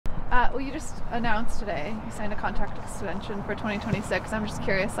Well, you just announced today you signed a contract extension for 2026. I'm just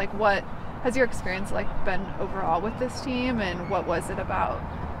curious, like, what has your experience been overall with this team, and what was it about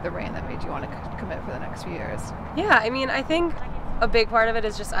the reign that made you want to commit for the next few years? Yeah, I mean, I think a big part of it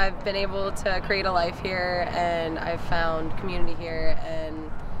is just I've been able to create a life here, and I've found community here, and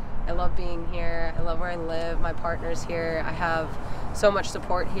I love being here. I love where I live. My partner's here. I have so much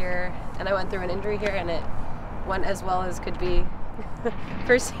support here, and I went through an injury here, and it went as well as could be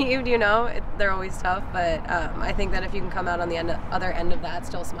perceived. They're always tough, but I think that if you can come out on the other end of that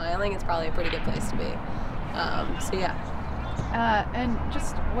still smiling, it's probably a pretty good place to be. So yeah. And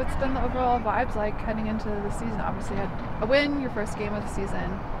just what's been the overall vibes like heading into the season? Obviously you had a win, your first game of the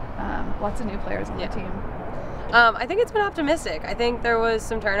season, lots of new players on the team. I think it's been optimistic. I think there was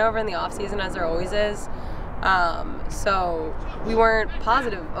some turnover in the offseason, as there always is. So we weren't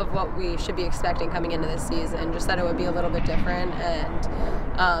positive of what we should be expecting coming into this season, just that it would be a little bit different,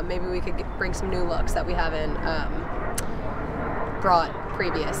 and maybe we could bring some new looks that we haven't brought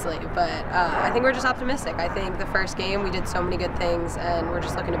previously. But I think we're just optimistic. I think the first game we did so many good things, and we're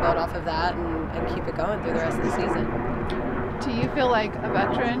just looking to build off of that and keep it going through the rest of the season. Do you feel like a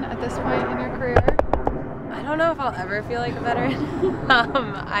veteran at this point in your career? I don't know if I'll ever feel like a veteran.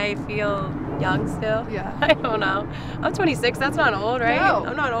 I feel young still. Yeah. I don't know. I'm 26. That's not old, right? No.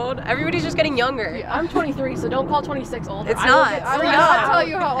 I'm not old. Everybody's just getting younger. Yeah. I'm 23, so don't call 26 old. It's not. I will not tell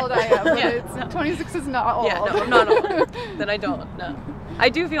you how old I am, but Yeah. 26 is not old. Yeah, no, I'm not old. Then I don't. No. I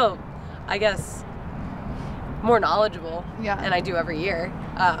do feel, I guess, more knowledgeable. Yeah. And I do every year.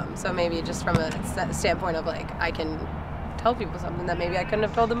 So maybe just from a standpoint of I can tell people something that maybe I couldn't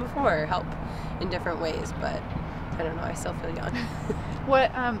have told them before, or help in different ways, but I don't know, I still feel young.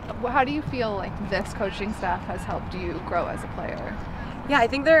 How do you feel like this coaching staff has helped you grow as a player? Yeah, I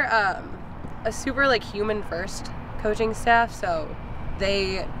think they're a super human first coaching staff, so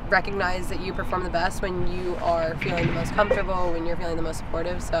they recognize that you perform the best when you are feeling the most comfortable, when you're feeling the most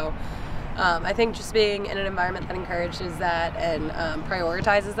supportive. So I think just being in an environment that encourages that and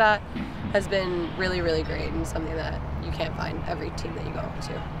prioritizes that has been really, really great, and something that you can't find every team that you go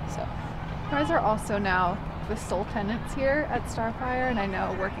to. So You guys are also now the sole tenants here at Starfire, and I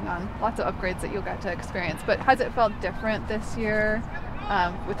know working on lots of upgrades that you'll get to experience, but has it felt different this year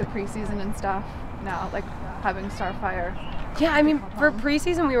with the preseason and stuff now, having Starfire? Yeah, I mean, for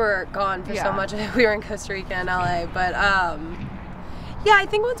preseason we were gone for so much of it. We were in Costa Rica and LA, but yeah, I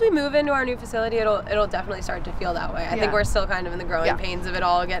think once we move into our new facility, it'll definitely start to feel that way. I think we're still kind of in the growing pains of it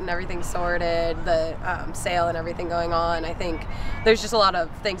all, getting everything sorted, the sale and everything going on. I think there's just a lot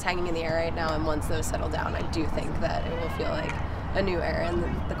of things hanging in the air right now, and once those settle down, I do think that it will feel like a new era, and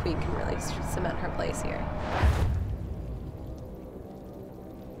the Queen can really cement her place here.